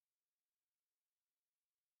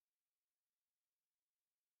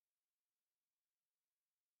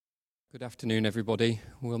Good afternoon, everybody.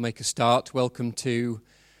 We'll make a start. Welcome to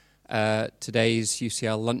today's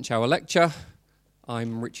UCL Lunch Hour Lecture.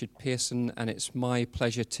 I'm Richard Pearson, and it's my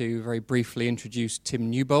pleasure to very briefly introduce Tim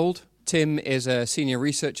Newbold. Tim is a Senior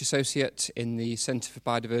Research Associate in the Centre for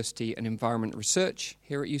Biodiversity and Environment Research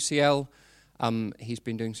here at UCL. He's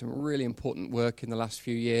been doing some really important work in the last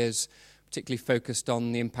few years, particularly focused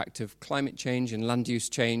on the impact of climate change and land use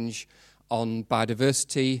change on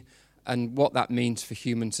biodiversity, and what that means for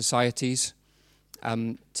human societies.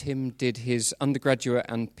 Tim did his undergraduate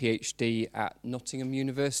and PhD at Nottingham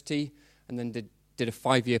University, and then did a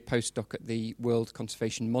 5-year postdoc at the World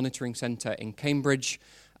Conservation Monitoring Centre in Cambridge,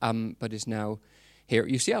 but is now here at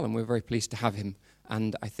UCL, and we're very pleased to have him.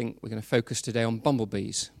 And I think we're going to focus today on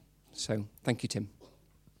bumblebees. So thank you, Tim.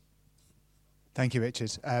 Thank you, Richard.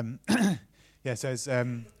 So as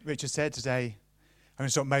Richard said, today I'm going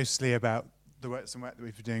to talk mostly about some work that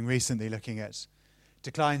we've been doing recently, looking at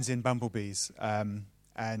declines in bumblebees,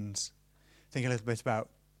 and think a little bit about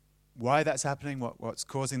why that's happening, what's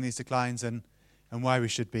causing these declines, and why we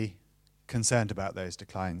should be concerned about those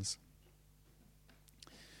declines.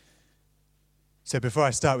 So before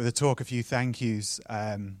I start with the talk, a few thank yous.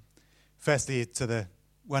 Firstly, to the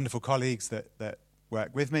wonderful colleagues that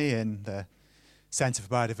work with me in the Centre for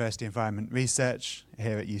Biodiversity Environment Research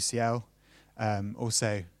here at UCL.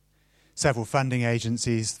 Also, several funding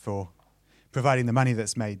agencies for providing the money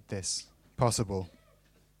that's made this possible.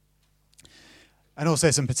 And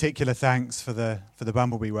also some particular thanks for the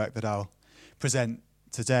bumblebee work that I'll present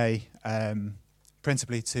today,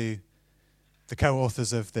 principally to the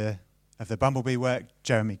co-authors of the bumblebee work,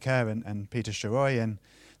 Jeremy Kerr and Peter Charoy in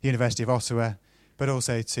the University of Ottawa, but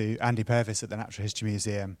also to Andy Purvis at the Natural History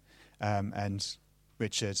Museum, and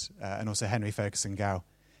Richard, and also Henry Ferguson-Gow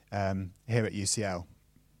here at UCL.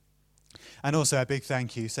 And also a big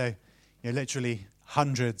thank you. So, literally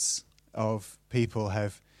hundreds of people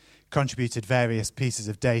have contributed various pieces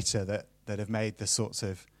of data that have made the sorts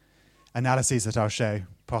of analyses that I'll show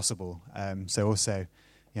possible. So also,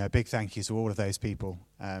 a big thank you to all of those people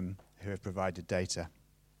who have provided data.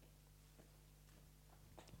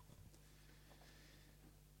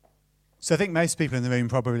 So I think most people in the room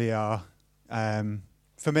probably are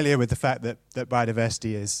familiar with the fact that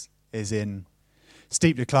biodiversity is in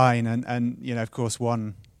steep decline, and of course,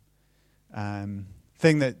 one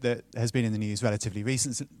thing that has been in the news relatively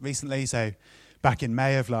recently. So, back in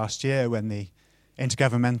May of last year, when the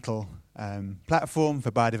Intergovernmental Platform for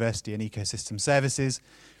Biodiversity and Ecosystem Services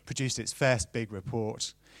produced its first big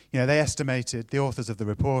report, the authors of the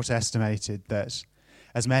report estimated that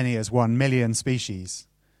as many as 1 million species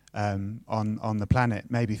on the planet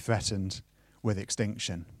may be threatened with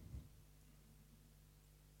extinction.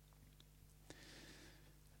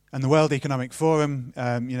 And the World Economic Forum,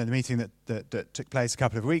 the meeting that took place a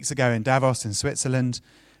couple of weeks ago in Davos in Switzerland,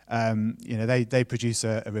 they produce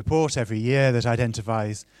a report every year that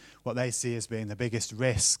identifies what they see as being the biggest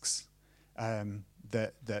risks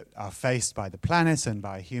that are faced by the planet and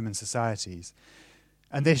by human societies.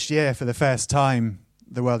 And this year, for the first time,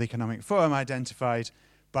 the World Economic Forum identified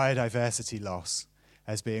biodiversity loss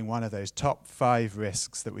as being one of those top 5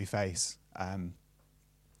 risks that we face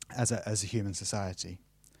as a human society.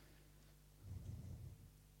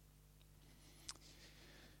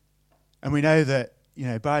 And we know that,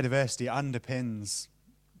 biodiversity underpins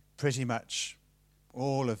pretty much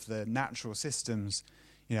all of the natural systems,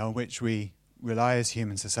 on which we rely as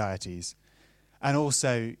human societies. And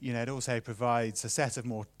also, it also provides a set of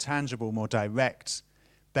more tangible, more direct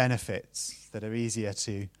benefits that are easier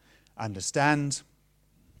to understand.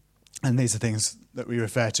 And these are things that we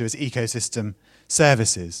refer to as ecosystem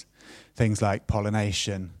services, things like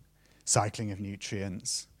pollination, cycling of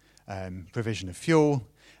nutrients, provision of fuel,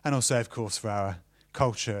 and also, of course, for our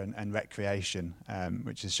culture and recreation,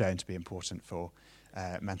 which is shown to be important for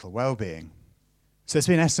mental well-being. So it's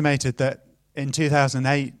been estimated that in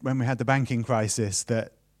 2008, when we had the banking crisis,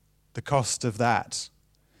 that the cost of that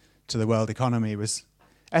to the world economy was,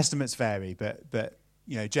 estimates vary, but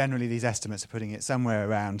generally these estimates are putting it somewhere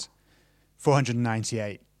around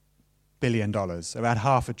 $498 billion, around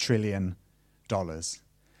 $500 billion.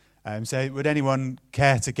 So would anyone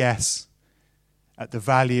care to guess at the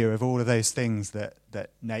value of all of those things that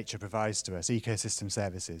nature provides to us, ecosystem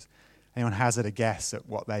services? Anyone hazard a guess at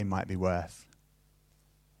what they might be worth?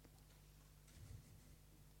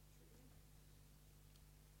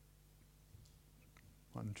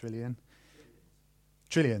 $1 trillion?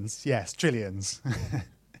 Trillions, yes, trillions.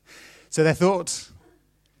 So they're thought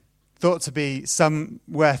to be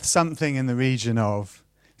worth something in the region of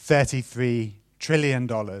 $33 trillion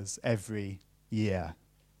every year.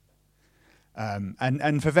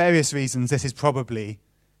 And for various reasons, this is probably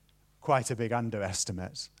quite a big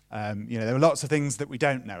underestimate. There are lots of things that we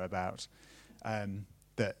don't know about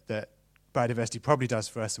that biodiversity probably does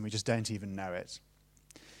for us, and we just don't even know it.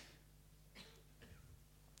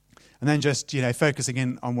 And then just, focusing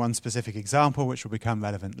in on one specific example, which will become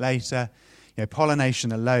relevant later,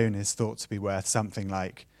 pollination alone is thought to be worth something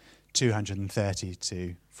like $230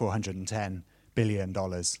 to $410 billion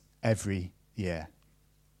every year.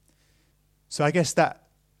 So I guess that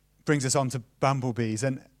brings us on to bumblebees,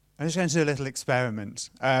 and I'm just going to do a little experiment.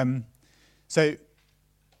 So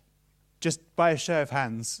just by a show of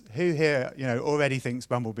hands, who here, already thinks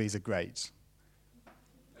bumblebees are great?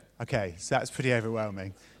 Okay, so that's pretty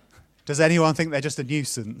overwhelming. Does anyone think they're just a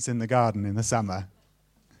nuisance in the garden in the summer?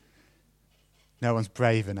 No one's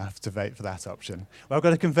brave enough to vote for that option. Well, I've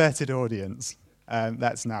got a converted audience.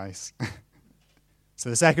 That's nice. So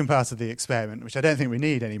the second part of the experiment, which I don't think we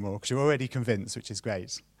need anymore because you're already convinced, which is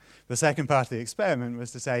great. The second part of the experiment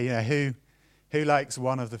was to say, who likes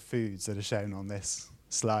one of the foods that are shown on this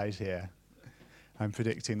slide here? I'm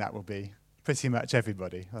predicting that will be pretty much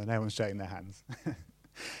everybody. Well, no one's showing their hands.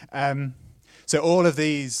 So all of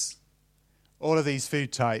these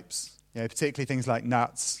food types, particularly things like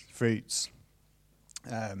nuts, fruits,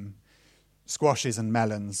 squashes and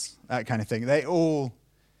melons, that kind of thing,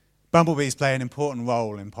 bumblebees play an important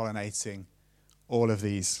role in pollinating all of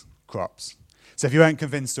these crops. So if you weren't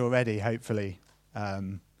convinced already, hopefully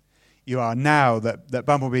you are now that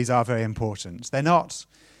bumblebees are very important. They're not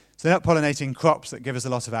pollinating crops that give us a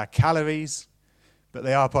lot of our calories, but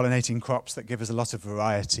they are pollinating crops that give us a lot of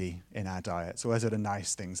variety in our diet. So those are the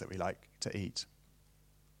nice things that we like to eat.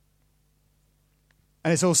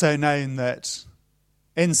 And it's also known that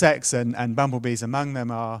insects and bumblebees among them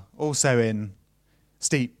are also in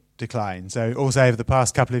steep decline. So also over the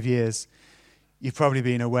past couple of years, you've probably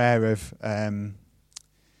been aware of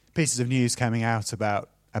pieces of news coming out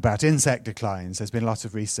about insect declines. There's been a lot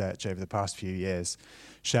of research over the past few years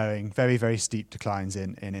showing very, very steep declines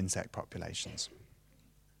in insect populations.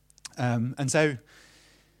 And so,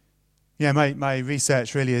 my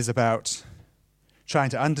research really is about trying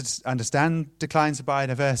to understand declines of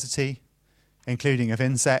biodiversity, including of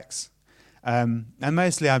insects. And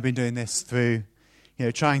mostly I've been doing this through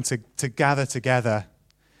trying to gather together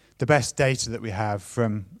the best data that we have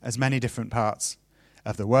from as many different parts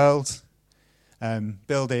of the world,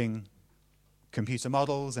 building computer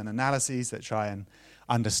models and analyses that try and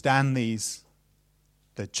understand the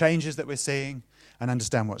changes that we're seeing and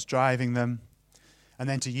understand what's driving them, and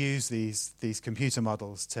then to use these computer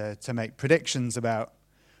models to make predictions about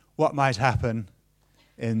what might happen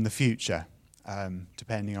in the future,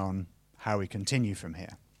 depending on how we continue from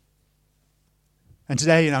here. And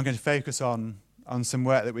today, I'm going to focus on some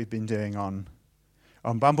work that we've been doing on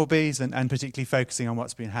bumblebees, and particularly focusing on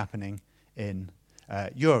what's been happening in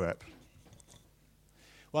Europe.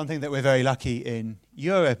 One thing that we're very lucky in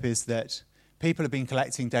Europe is that people have been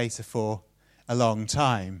collecting data for a long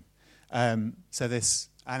time. So this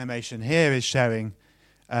animation here is showing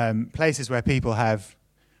places where people have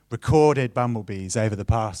recorded bumblebees over the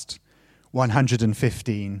past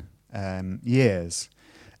 115 years.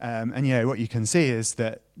 And what you can see is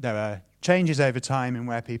that there are changes over time in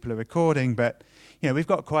where people are recording, but we've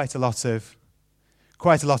got quite a lot of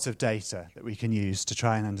data that we can use to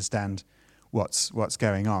try and understand what's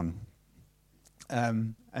going on.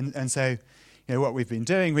 And so what we've been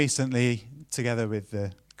doing recently, together with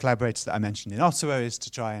the collaborators that I mentioned in Ottawa, is to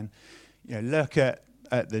try and look at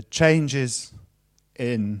the changes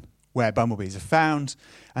in where bumblebees are found,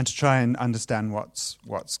 and to try and understand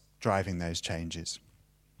what's driving those changes.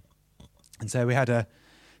 And so we had a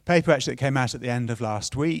paper actually that came out at the end of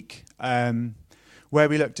last week, where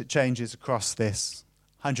we looked at changes across this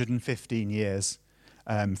 115 years,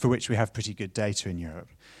 for which we have pretty good data in Europe.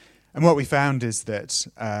 And what we found is that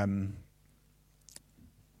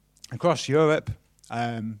across Europe,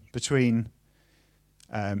 between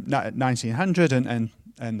 1900 and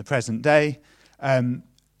the present day,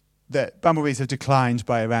 that bumblebees have declined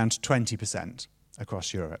by around 20%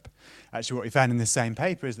 across Europe. Actually, what we found in this same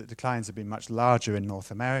paper is that declines have been much larger in North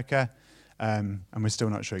America, and we're still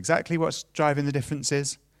not sure exactly what's driving the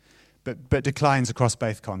differences, but declines across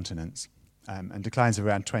both continents, and declines of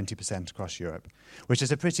around 20% across Europe, which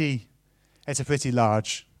is a pretty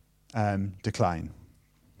large decline.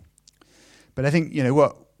 But I think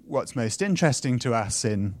what's most interesting to us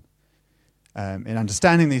in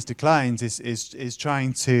understanding these declines is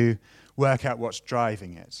trying to work out what's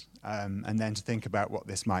driving it, and then to think about what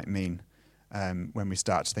this might mean when we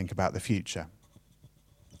start to think about the future.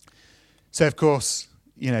 So, of course,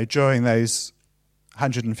 during those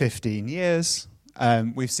 115 years,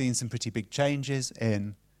 we've seen some pretty big changes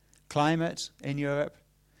in climate in Europe.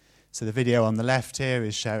 So the video on the left here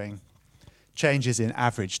is showing changes in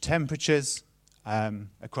average temperatures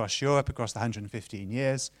across Europe, across the 115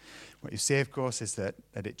 years. What you see, of course, is that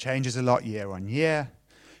it changes a lot year on year.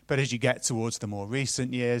 But as you get towards the more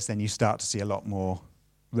recent years, then you start to see a lot more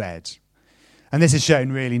red. And this is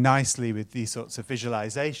shown really nicely with these sorts of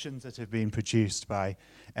visualizations that have been produced by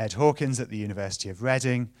Ed Hawkins at the University of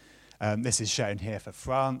Reading. This is shown here for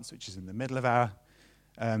France, which is in the middle of our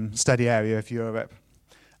study area of Europe,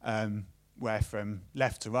 where from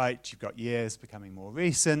left to right you've got years becoming more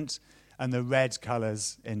recent, and the red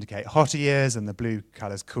colours indicate hotter years and the blue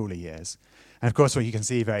colours cooler years. And of course what you can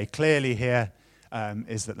see very clearly here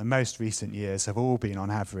is that the most recent years have all been on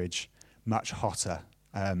average much hotter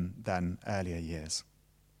than earlier years.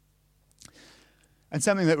 And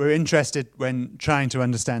something that we're interested when trying to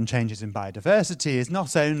understand changes in biodiversity is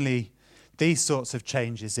not only these sorts of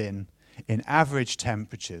changes in average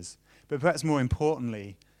temperatures, but perhaps more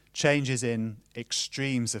importantly, changes in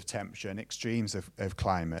extremes of temperature and extremes of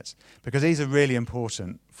climate, because these are really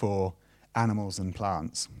important for animals and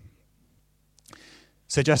plants.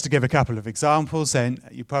 So just to give a couple of examples, then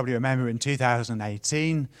you probably remember in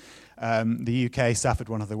 2018, the UK suffered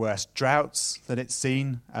one of the worst droughts that it's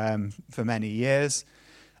seen for many years.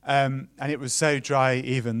 And it was so dry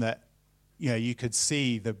even that you could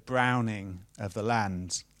see the browning of the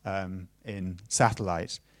land in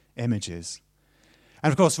satellite images.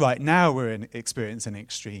 And of course, right now we're experiencing an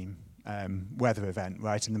extreme weather event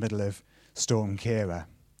right in the middle of Storm Kira.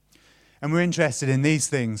 And we're interested in these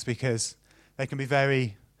things because they can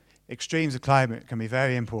be extremes of climate can be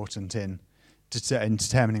very important in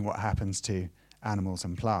determining what happens to animals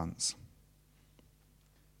and plants.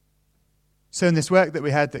 So in this work that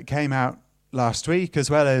we had that came out last week, as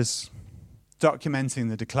well as documenting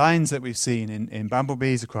the declines that we've seen in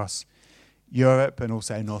bumblebees across Europe and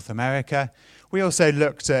also North America, we also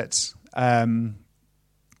looked at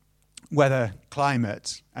whether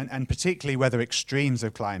climate, and particularly whether extremes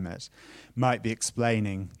of climate, might be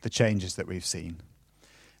explaining the changes that we've seen.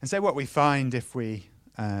 And so what we find if we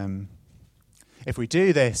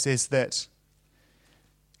do this is that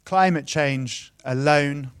climate change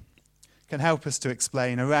alone can help us to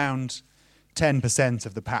explain around 10%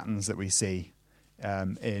 of the patterns that we see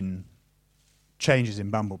in changes in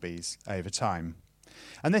bumblebees over time.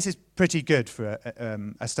 And this is pretty good for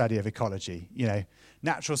a study of ecology.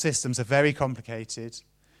 Natural systems are very complicated.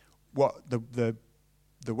 What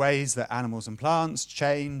the ways that animals and plants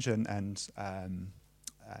change and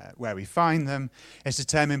where we find them is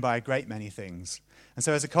determined by a great many things. And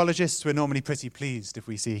so as ecologists, we're normally pretty pleased if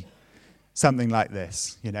we see something like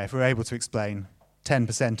this. If we're able to explain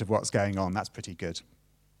 10% of what's going on, that's pretty good.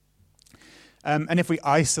 And if we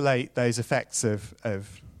isolate those effects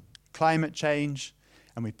of climate change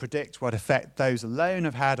and we predict what effect those alone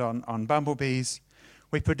have had on bumblebees,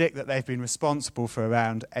 we predict that they've been responsible for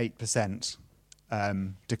around 8%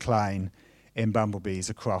 decline in bumblebees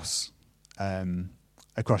across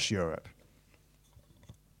Europe.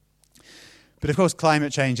 But of course,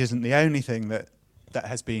 climate change isn't the only thing that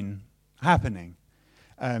has been happening.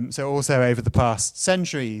 So also over the past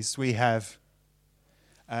centuries, we have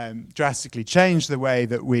drastically changed the way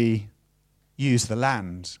that we use the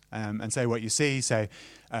land. And so what you see,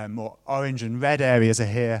 more orange and red areas are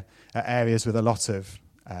here, areas with a lot of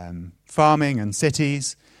farming and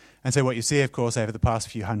cities. And so what you see, of course, over the past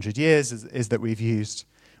few hundred years is that we've used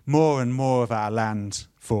more and more of our land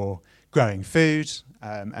for growing food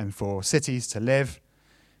and for cities to live.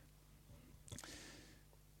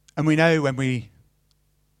 And we know when we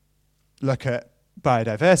look at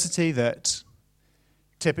biodiversity that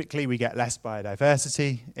typically we get less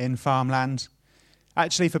biodiversity in farmland.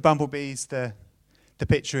 Actually, for bumblebees, the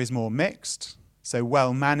picture is more mixed. So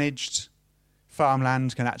well-managed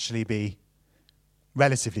farmland can actually be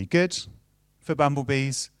relatively good for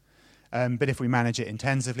bumblebees. But if we manage it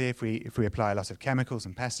intensively, if we apply a lot of chemicals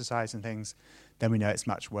and pesticides and things, then we know it's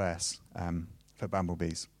much worse for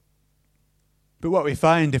bumblebees. But what we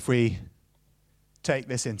find if we take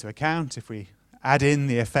this into account, if we add in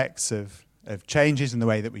the effects of changes in the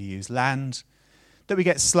way that we use land, that we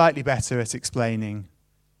get slightly better at explaining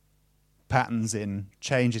patterns in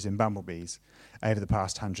changes in bumblebees over the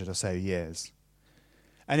past 100 or so years.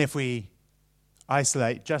 And if we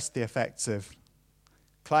isolate just the effects of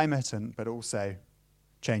climate but also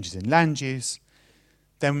changes in land use,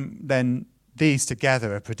 then these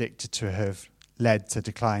together are predicted to have led to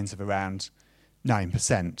declines of around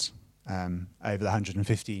 9% over the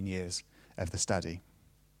 115 years of the study.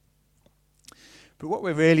 But what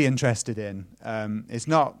we're really interested in is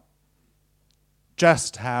not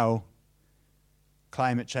just how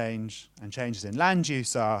climate change and changes in land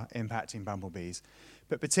use are impacting bumblebees,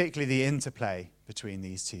 but particularly the interplay between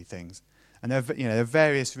these two things. And there are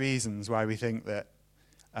various reasons why we think that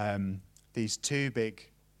these two big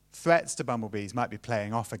threats to bumblebees might be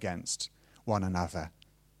playing off against one another.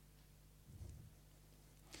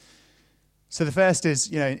 So the first is,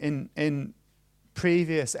 in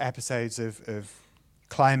previous episodes of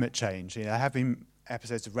climate change, there have been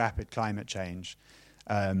episodes of rapid climate change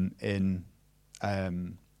in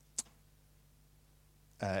the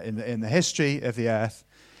history of the Earth.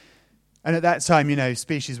 And at that time,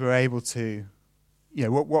 species were able to,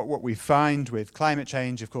 what we find with climate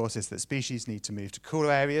change, of course, is that species need to move to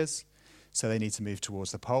cooler areas, so they need to move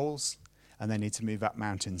towards the poles, and they need to move up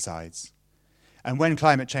mountainsides. And when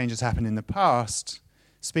climate change has happened in the past,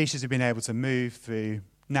 species have been able to move through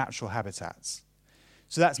natural habitats.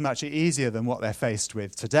 So that's much easier than what they're faced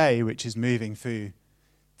with today, which is moving through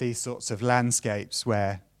these sorts of landscapes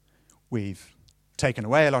where we've taken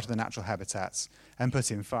away a lot of the natural habitats and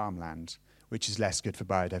put in farmland, which is less good for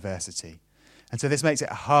biodiversity. And so this makes it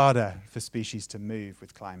harder for species to move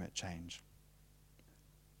with climate change.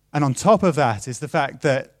 And on top of that is the fact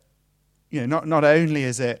that, not only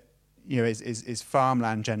is it, is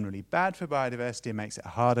farmland generally bad for biodiversity and makes it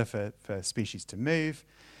harder for species to move,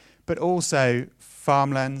 but also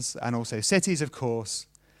farmlands and also cities, of course,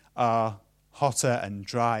 are hotter and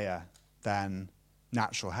drier than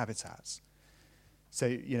natural habitats. So,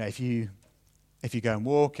 if you go and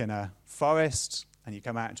walk in a forest and you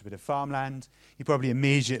come out into a bit of farmland, you probably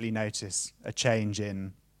immediately notice a change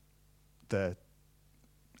in the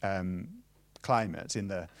climate, in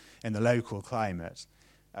the local climate.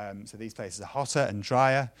 So these places are hotter and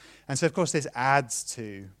drier. And so, of course, this adds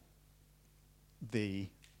to the,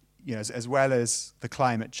 as well as the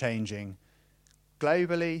climate changing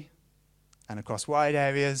globally and across wide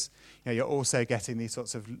areas, you're also getting these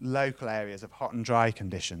sorts of local areas of hot and dry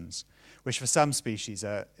conditions, which for some species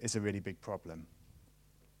is a really big problem.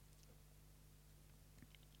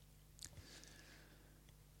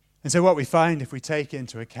 And so what we find, if we take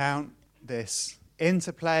into account this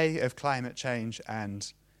interplay of climate change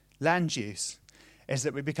and land use, is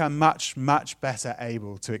that we become much, much better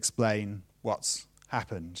able to explain what's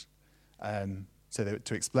happened.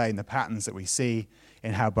 To explain the patterns that we see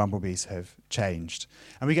in how bumblebees have changed.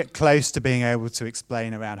 And we get close to being able to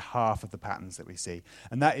explain around half of the patterns that we see.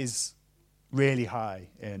 And that is really high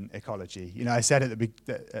in ecology. I said at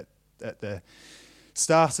the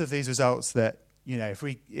start of these results that,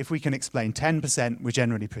 if we can explain 10%, we're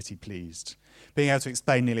generally pretty pleased. Being able to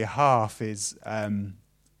explain nearly half is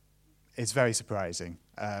very surprising.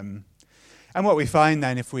 And what we find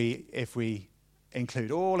then, if we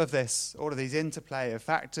include all of these interplay of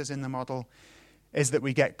factors in the model, is that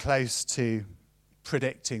we get close to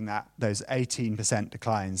predicting those 18%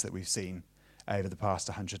 declines that we've seen over the past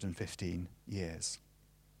 115 years.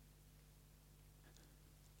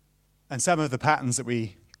 And some of the patterns that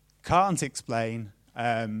we can't explain,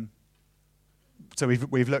 so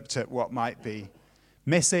we've looked at what might be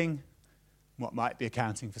missing, what might be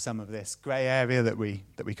accounting for some of this grey area that we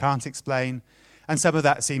can't explain, and some of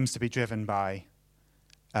that seems to be driven by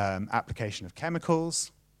application of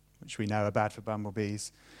chemicals, which we know are bad for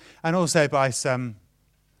bumblebees, and also by some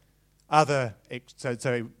other,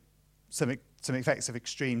 some effects of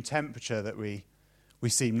extreme temperature that we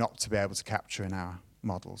seem not to be able to capture in our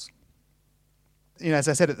models. As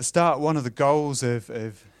I said at the start, one of the goals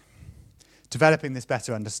of developing this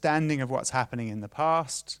better understanding of what's happening in the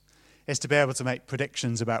past is to be able to make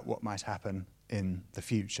predictions about what might happen in the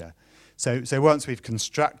future. So once we've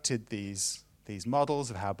constructed these models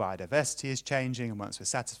of how biodiversity is changing, and once we're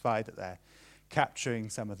satisfied that they're capturing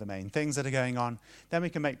some of the main things that are going on, then we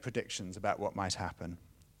can make predictions about what might happen.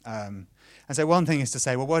 And so one thing is to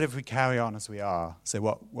say, well, what if we carry on as we are? So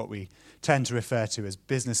what we tend to refer to as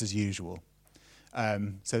business as usual.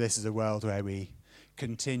 So this is a world where we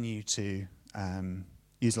continue to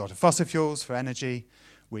use a lot of fossil fuels for energy.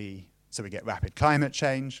 So we get rapid climate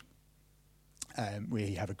change.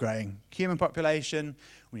 We have a growing human population.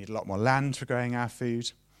 We need a lot more land for growing our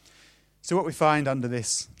food. So what we find under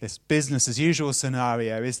this business as usual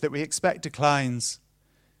scenario is that we expect declines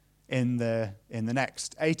in the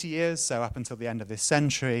next 80 years, so up until the end of this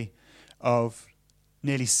century, of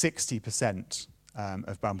nearly 60%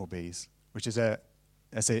 of bumblebees, which is a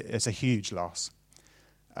huge loss.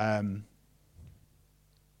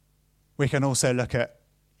 We can also look at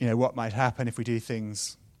what might happen if we do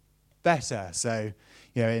things better. So,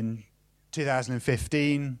 in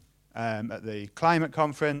 2015, at the climate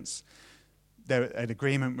conference, an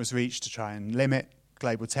agreement was reached to try and limit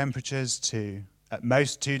global temperatures to at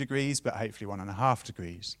most 2 degrees, but hopefully 1.5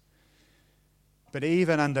 degrees. But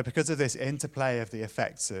even because of this interplay of the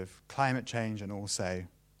effects of climate change and also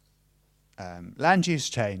land use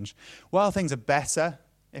change, while things are better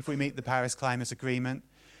if we meet the Paris Climate Agreement,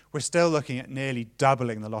 we're still looking at nearly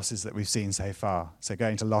doubling the losses that we've seen so far. So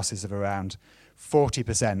going to losses of around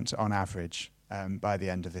 40% on average by the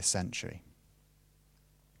end of this century.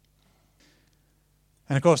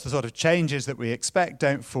 And of course, the sort of changes that we expect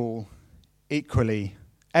don't fall equally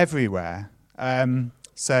everywhere.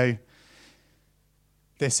 So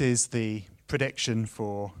this is the prediction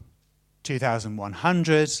for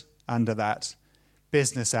 2100 under that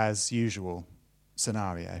business as usual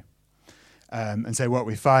scenario. And so what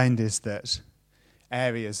we find is that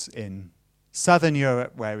areas in southern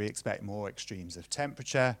Europe where we expect more extremes of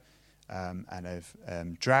temperature and of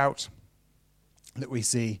drought, that we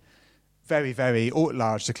see very, very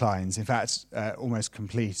large declines, in fact, almost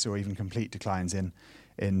complete or even complete declines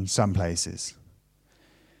in some places.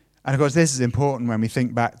 And of course, this is important when we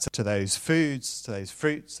think back to those foods, to those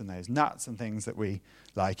fruits and those nuts and things that we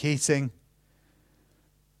like eating.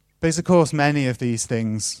 Because, of course, many of these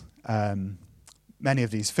things, many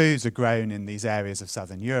of these foods are grown in these areas of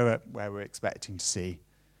southern Europe where we're expecting to see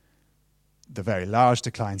the very large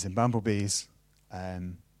declines in bumblebees.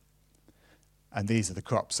 And these are the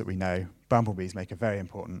crops that we know bumblebees make a very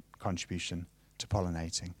important contribution to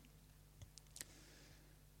pollinating.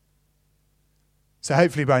 So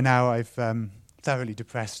hopefully by now I've thoroughly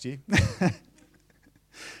depressed you.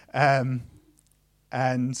 And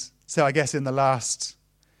so I guess in the last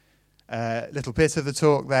little bit of the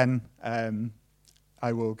talk then,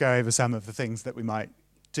 I will go over some of the things that we might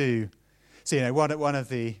do. So, one of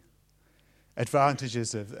the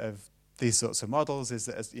advantages of these sorts of models is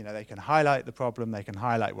that, they can highlight the problem, they can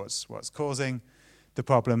highlight what's causing the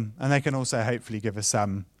problem, and they can also hopefully give us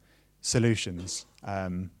some solutions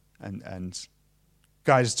and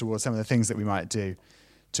guide us towards some of the things that we might do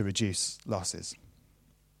to reduce losses.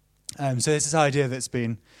 So there's this idea that's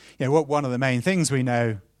been, one of the main things we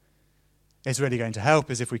know is really going to help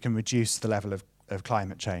is if we can reduce the level of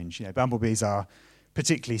climate change. Bumblebees are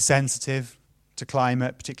particularly sensitive to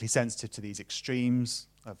climate, particularly sensitive to these extremes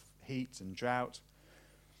of heat and drought.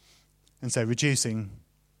 And so reducing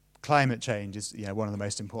climate change is one of the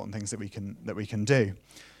most important things that we can do.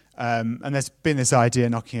 And there's been this idea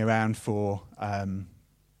knocking around for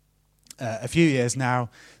a few years now,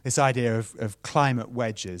 this idea of climate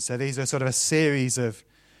wedges. So these are sort of a series of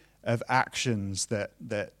actions that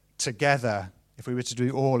together, if we were to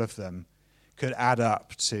do all of them, could add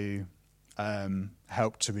up to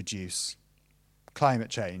help to reduce climate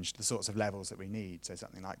change, the sorts of levels that we need. So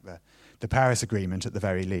something like the Paris Agreement at the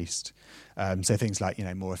very least. So things like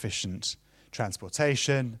more efficient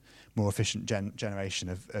transportation, more efficient generation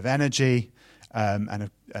of energy, and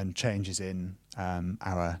changes in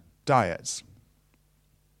our diets.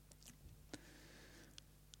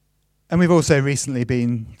 And we've also recently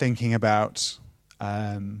been thinking about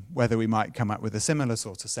whether we might come up with a similar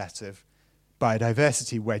sort of set of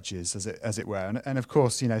biodiversity wedges, as it were. And of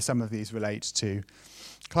course, some of these relate to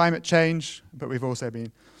climate change, but we've also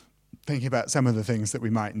been thinking about some of the things that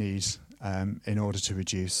we might need in order to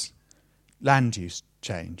reduce land use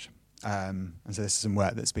change. And so this is some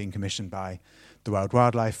work that's been commissioned by the World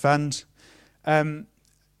Wildlife Fund. And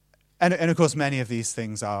of course, many of these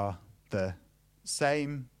things are the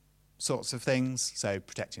same sorts of things. So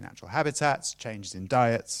protecting natural habitats, changes in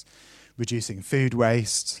diets, reducing food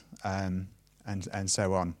waste, and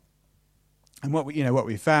so on. And what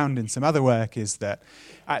we found in some other work is that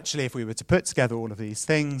actually, if we were to put together all of these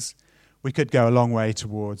things, we could go a long way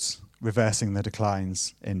towards reversing the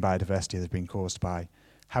declines in biodiversity that have been caused by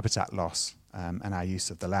habitat loss and our use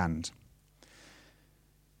of the land.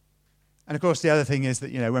 And of course, the other thing is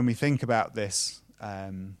that when we think about this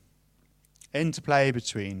interplay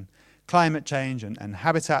between climate change and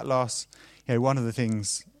habitat loss, one of the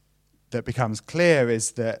things that becomes clear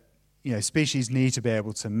is that species need to be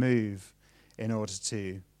able to move in order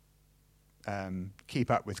to keep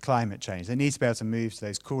up with climate change. They need to be able to move to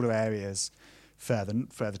those cooler areas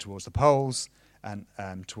further towards the poles and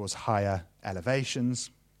towards higher elevations.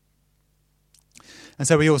 And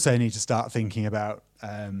so we also need to start thinking about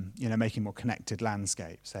making more connected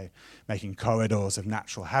landscapes, so making corridors of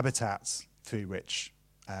natural habitats through which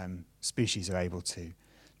species are able to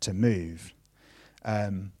move.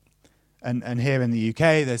 And here in the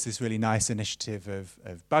UK, there's this really nice initiative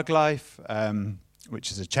of Bug Life,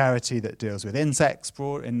 which is a charity that deals with insects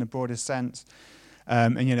in the broadest sense.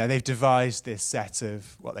 And they've devised this set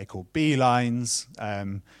of what they call bee lines,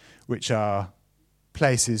 which are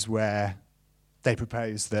places where they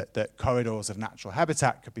propose that corridors of natural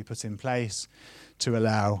habitat could be put in place to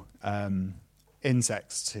allow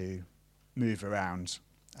insects to move around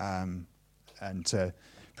and to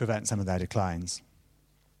prevent some of their declines.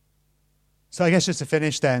 So I guess just to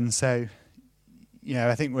finish then, so,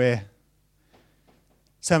 I think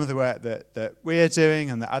some of the work that we're doing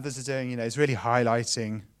and that others are doing, is really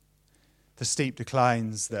highlighting the steep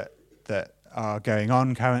declines that are going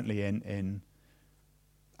on currently in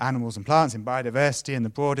animals and plants, in biodiversity in the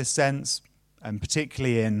broadest sense, and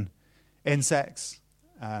particularly in insects,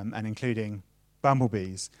 and including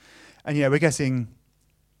bumblebees. And we're getting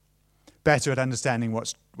better at understanding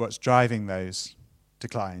what's driving those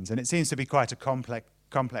declines, and it seems to be quite a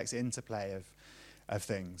complex interplay of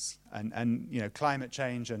things. And climate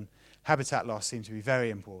change and habitat loss seem to be very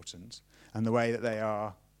important, and the way that they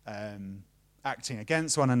are acting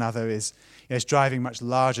against one another is driving much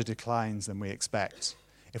larger declines than we expect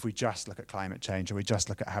if we just look at climate change or we just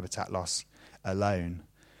look at habitat loss alone.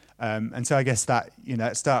 And so I guess that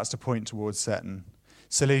it starts to point towards certain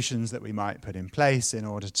solutions that we might put in place in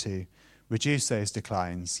order to reduce those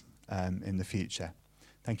declines in the future.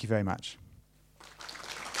 Thank you very much.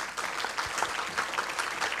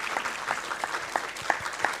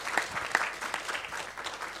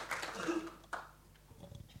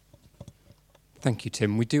 Thank you,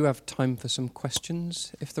 Tim. We do have time for some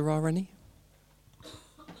questions, if there are any.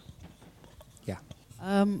 Yeah.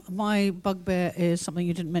 My bugbear is something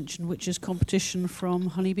you didn't mention, which is competition from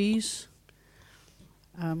honeybees,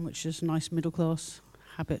 which is a nice middle-class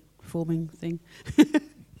habit-forming thing.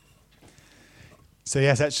 So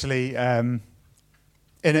yes, actually, in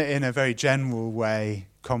a very general way,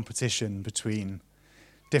 competition between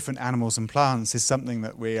different animals and plants is something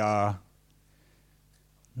that we are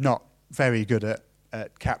not very good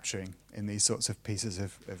at capturing in these sorts of pieces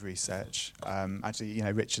of research. Actually,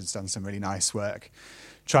 Richard's done some really nice work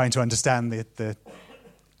trying to understand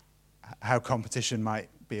how competition might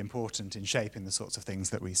be important in shaping the sorts of things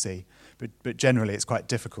that we see. But generally, it's quite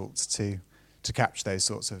difficult to capture those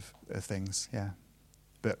sorts of things. Yeah,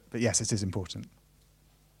 but yes, it is important.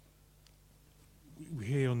 We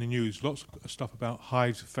hear on the news lots of stuff about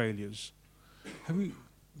hive failures.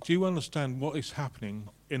 Do you understand what is happening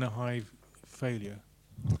in a hive failure?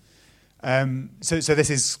 So this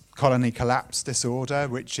is colony collapse disorder,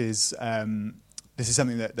 which is this is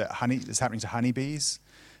something that's happening to honeybees.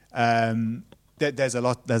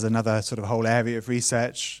 There's another sort of whole area of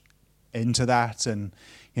research into that, and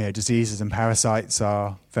diseases and parasites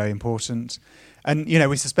are very important. And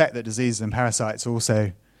we suspect that diseases and parasites are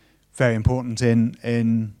also very important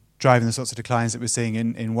in driving the sorts of declines that we're seeing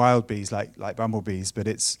in wild bees, like bumblebees. But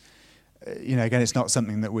it's again, it's not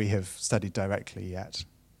something that we have studied directly yet.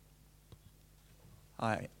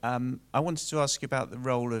 Hi. I wanted to ask you about the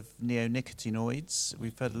role of neonicotinoids.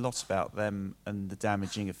 We've heard a lot about them and the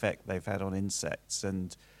damaging effect they've had on insects,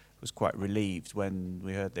 and was quite relieved when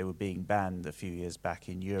we heard they were being banned a few years back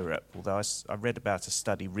in Europe. Although I read about a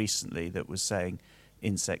study recently that was saying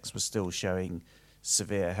insects were still showing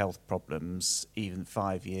severe health problems even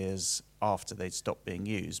 5 years after they'd stopped being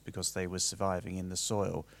used because they were surviving in the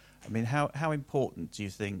soil. I mean, how important do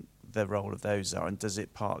you think the role of those are, and does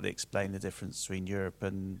it partly explain the difference between Europe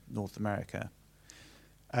and North America?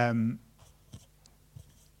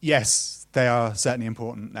 Yes, they are certainly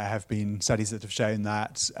important. There have been studies that have shown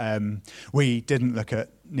that. We didn't look at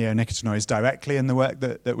neonicotinoids directly in the work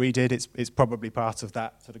that we did. It's probably part of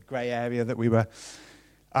that sort of grey area that we were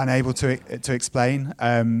unable to explain.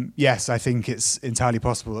 Yes, I think it's entirely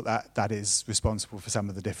possible that is responsible for some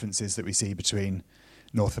of the differences that we see between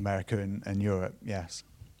North America and Europe. Yes.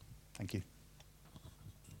 Thank you.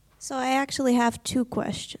 So I actually have two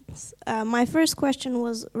questions. My first question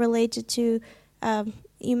was related to,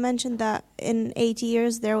 you mentioned that in 8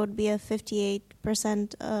 years there would be a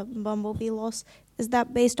 58% bumblebee loss. Is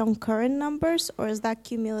that based on current numbers, or is that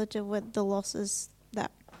cumulative with the losses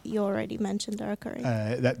that you already mentioned are occurring?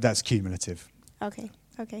 That's cumulative. Okay.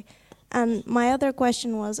 And my other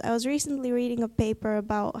question was, I was recently reading a paper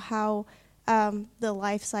about how the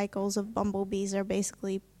life cycles of bumblebees are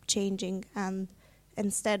basically changing, and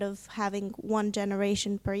instead of having one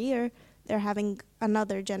generation per year, they're having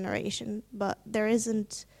another generation, but there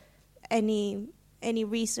isn't any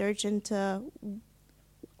research into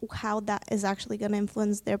how that is actually going to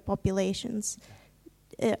influence their populations.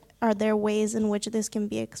 Are there ways in which this can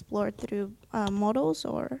be explored through models,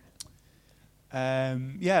 or?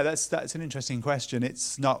 Yeah, that's an interesting question.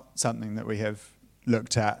 It's not something that we have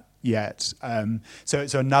looked at yet. So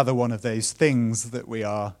it's another one of those things that we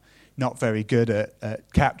are not very good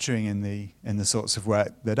at capturing in the sorts of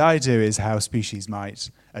work that I do is how species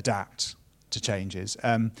might adapt to changes.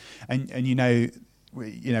 And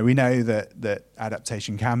we know that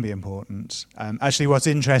adaptation can be important. Actually, what's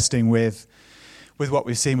interesting with what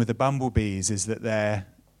we've seen with the bumblebees is that there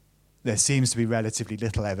seems to be relatively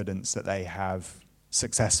little evidence that they have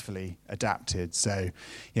successfully adapted. So,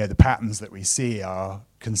 the patterns that we see are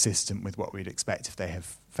consistent with what we'd expect if they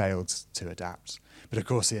have failed to adapt. But of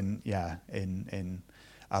course, in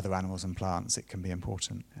other animals and plants, it can be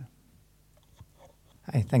important. Yeah.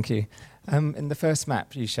 Hi, thank you. In the first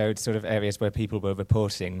map, you showed sort of areas where people were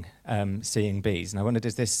reporting seeing bees, and I wondered,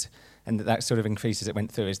 is this, and that sort of increase as it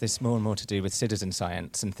went through, is this more and more to do with citizen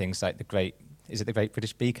science and things like the Great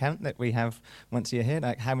British Bee Count that we have once a year here?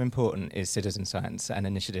 Like, how important is citizen science and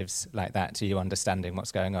initiatives like that to you understanding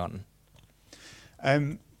what's going on?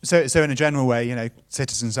 So in a general way,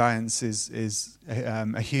 citizen science is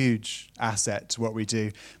a huge asset to what we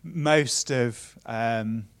do. Most of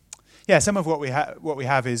some of what we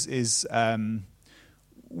have is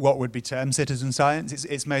what would be termed citizen science.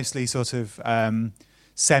 It's mostly sort of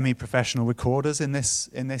semi-professional recorders in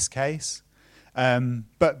this case.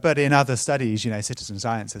 But in other studies, citizen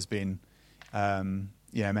science has been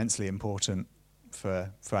immensely important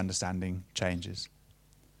for understanding changes.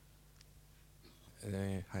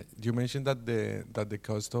 Hi. You mentioned that the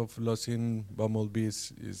cost of losing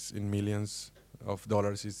bumblebees is in millions of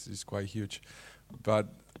dollars is quite huge, but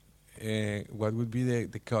what would be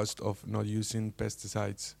the cost of not using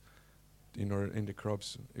pesticides in the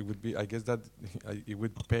crops? It would be, I guess that it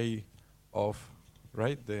would pay off,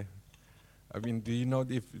 right? Do you know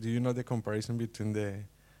the comparison between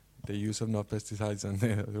the use of no pesticides and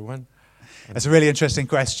the other one? That's a really interesting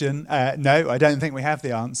question. No, I don't think we have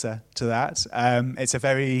the answer to that. It's a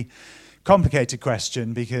very complicated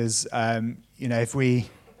question because if we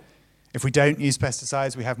don't use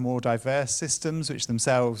pesticides, we have more diverse systems which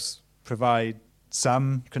themselves provide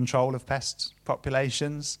some control of pest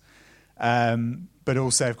populations. But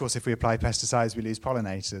also, of course, if we apply pesticides, we lose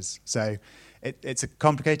pollinators. So it's a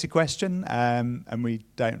complicated question, and we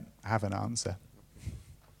don't have an answer.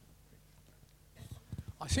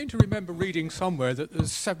 I seem to remember reading somewhere that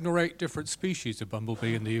there's 7 or 8 different species of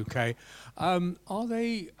bumblebee in the UK. Are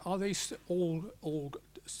they all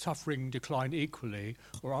suffering decline equally,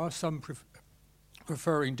 or are some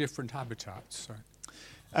preferring different habitats?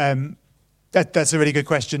 That's a really good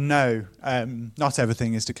question. No, not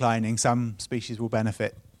everything is declining. Some species will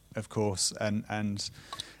benefit, of course, and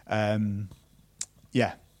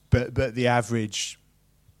but the average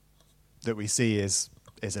that we see is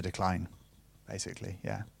a decline. Basically,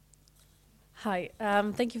 yeah. Hi,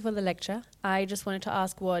 thank you for the lecture. I just wanted to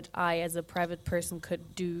ask what I, as a private person,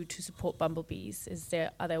 could do to support bumblebees.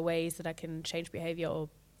 Are there ways that I can change behavior or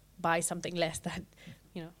buy something less that,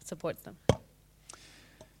 supports them?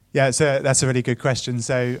 Yeah, so that's a really good question.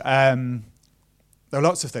 So there are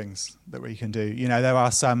lots of things that we can do. There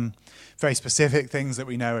are some very specific things that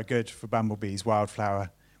we know are good for bumblebees,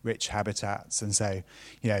 wildflower-rich habitats, and so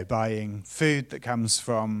buying food that comes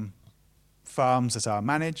from farms that are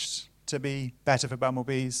managed to be better for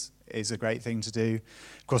bumblebees is a great thing to do.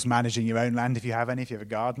 Of course, managing your own land if you have a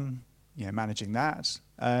garden, managing that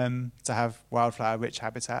to have wildflower-rich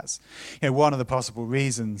habitats. One of the possible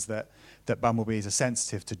reasons that bumblebees are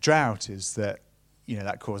sensitive to drought is that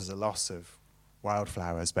that causes a loss of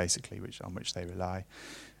wildflowers, basically, on which they rely.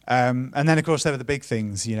 And then, of course, there are the big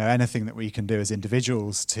things. Anything that we can do as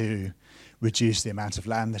individuals to reduce the amount of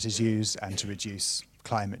land that is used and to reduce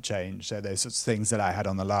climate change. So those sorts of things that I had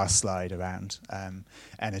on the last slide around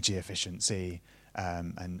energy efficiency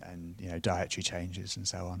and dietary changes and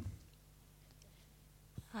so on.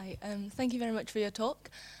 Hi, thank you very much for your talk.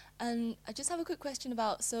 And I just have a quick question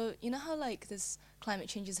about, so how this climate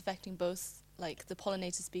change is affecting both the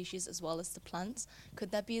pollinator species as well as the plants? Could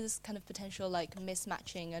there be this kind of potential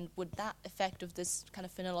mismatching, and would that effect of this kind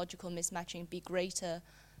of phenological mismatching be greater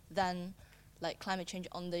than climate change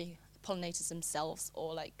on the pollinators themselves,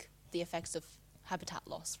 or the effects of habitat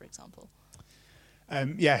loss, for example?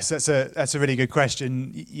 Yes, that's a really good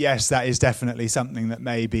question. Yes, that is definitely something that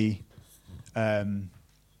may be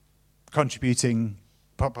contributing,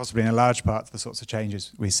 possibly in a large part, to the sorts of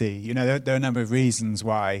changes we see. There are a number of reasons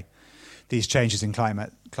why these changes in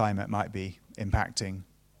climate might be impacting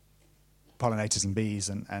pollinators and bees,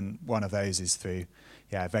 and one of those is through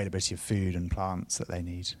availability of food and plants that they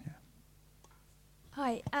need. Yeah.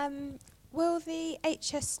 Hi. Will the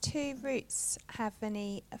HS2 routes have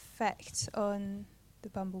any effect on the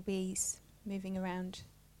bumblebees moving around?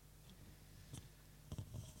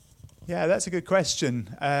 Yeah, that's a good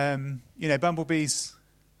question. Bumblebees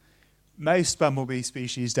most bumblebee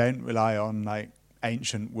species don't rely on like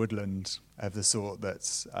ancient woodland of the sort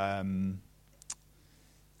that's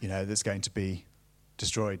that's going to be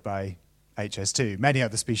destroyed by HS2. Many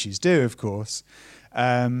other species do, of course.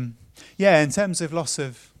 In terms of loss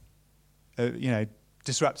of,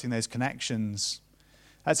 disrupting those connections,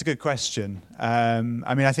 that's a good question.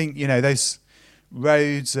 I think those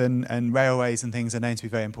roads and railways and things are known to be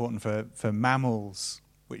very important for mammals,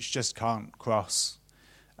 which just can't cross.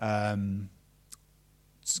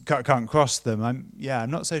 Can't cross them. I'm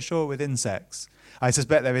not so sure with insects. I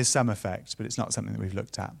suspect there is some effect, but it's not something that we've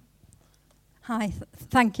looked at. Hi,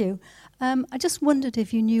 thank you. I just wondered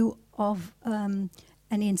if you knew of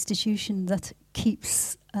any institution that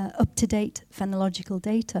keeps up-to-date phenological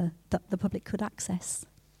data that the public could access.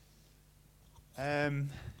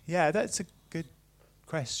 That's a good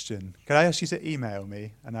question. Can I ask you to email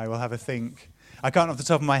me, and I will have a think. I can't off the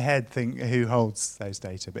top of my head think who holds those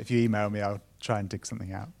data, but if you email me, I'll try and dig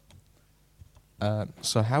something out.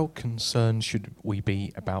 So how concerned should we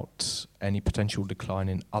be about any potential decline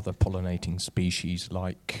in other pollinating species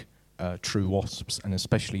like true wasps, and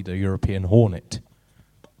especially the European hornet?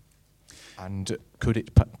 And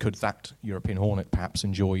could that European hornet perhaps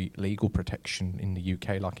enjoy legal protection in the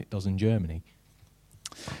UK like it does in Germany?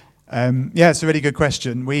 It's a really good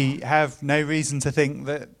question. We have no reason to think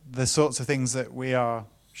that the sorts of things that we are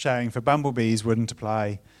showing for bumblebees wouldn't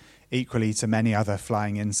apply equally to many other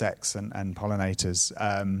flying insects and pollinators.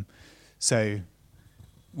 So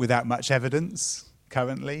without much evidence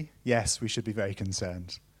currently, yes, we should be very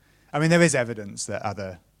concerned. I mean, there is evidence that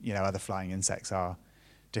other flying insects are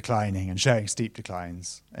declining and showing steep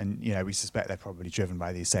declines, and we suspect they're probably driven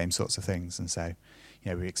by these same sorts of things. And so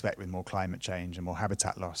we expect with more climate change and more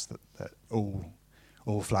habitat loss that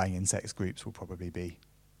all flying insects groups will probably be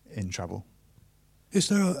in trouble. Is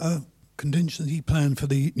there a contingency plan for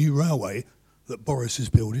the new railway that Boris is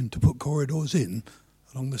building to put corridors in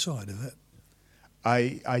along the side of it?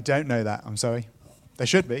 I don't know that, I'm sorry. There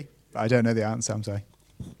should be, but I don't know the answer, I'm sorry.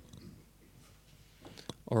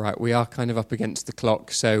 All right, we are kind of up against the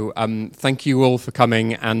clock, so thank you all for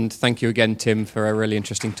coming, and thank you again, Tim, for a really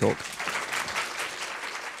interesting talk.